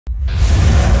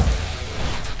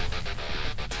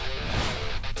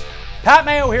Pat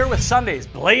Mayo here with Sunday's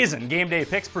blazing game day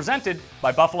picks presented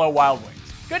by Buffalo Wild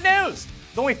Wings. Good news!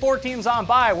 With only 4 teams on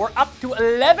bye, we're up to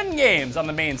 11 games on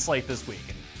the main slate this week.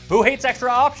 And who hates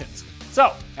extra options?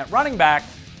 So, at running back,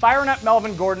 firing up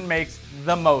Melvin Gordon makes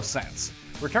the most sense.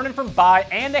 Returning from bye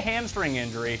and a hamstring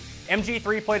injury,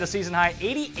 MG3 played a season-high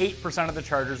 88% of the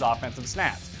Chargers' offensive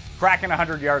snaps, cracking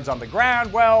 100 yards on the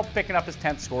ground, well, picking up his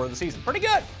 10th score of the season. Pretty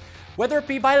good. Whether it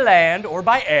be by land or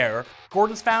by air,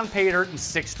 Gordon's found pay dirt in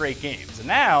 6 straight games, and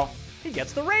now he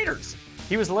gets the Raiders.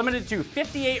 He was limited to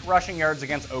 58 rushing yards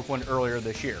against Oakland earlier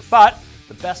this year, but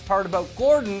the best part about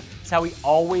Gordon is how he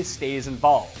always stays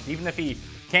involved, even if he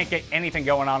can't get anything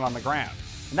going on the ground.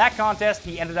 In that contest,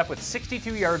 he ended up with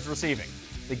 62 yards receiving.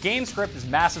 The game script is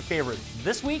massive favorite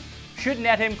this week, should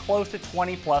net him close to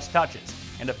 20-plus touches,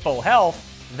 and at full health,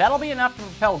 that'll be enough to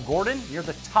propel Gordon near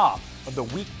the top of the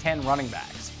Week 10 running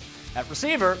backs. At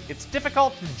receiver, it's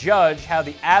difficult to judge how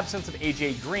the absence of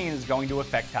A.J. Green is going to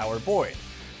affect Tyler Boyd.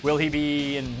 Will he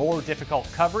be in more difficult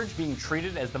coverage, being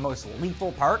treated as the most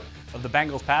lethal part of the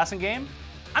Bengals passing game?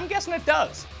 I'm guessing it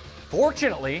does.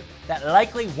 Fortunately, that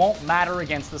likely won't matter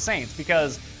against the Saints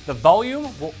because the volume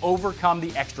will overcome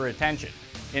the extra attention.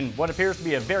 In what appears to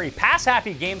be a very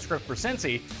pass-happy game script for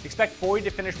Cincy, expect Boyd to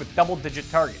finish with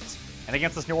double-digit targets. And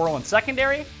against this New Orleans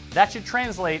secondary, that should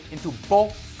translate into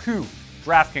beaucoup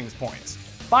DraftKings points.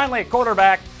 Finally, at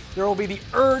quarterback, there will be the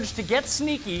urge to get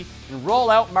sneaky and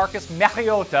roll out Marcus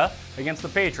Mariota against the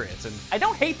Patriots. And I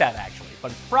don't hate that, actually,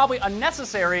 but it's probably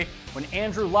unnecessary when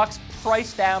Andrew Luck's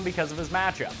priced down because of his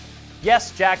matchup. Yes,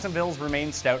 Jacksonville's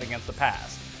remained stout against the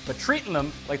pass, but treating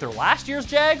them like they're last year's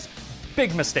Jags,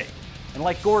 big mistake. And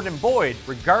like Gordon and Boyd,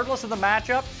 regardless of the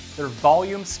matchup, their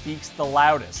volume speaks the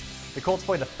loudest. The Colts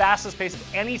play the fastest pace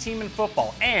of any team in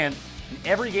football, and in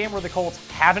every game where the Colts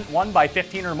haven't won by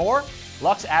 15 or more,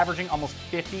 Luck's averaging almost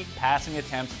 50 passing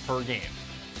attempts per game.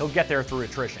 He'll get there through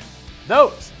attrition.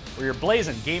 Those were your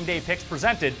blazing game day picks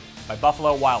presented by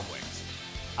Buffalo Wild Wings.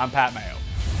 I'm Pat Mayo.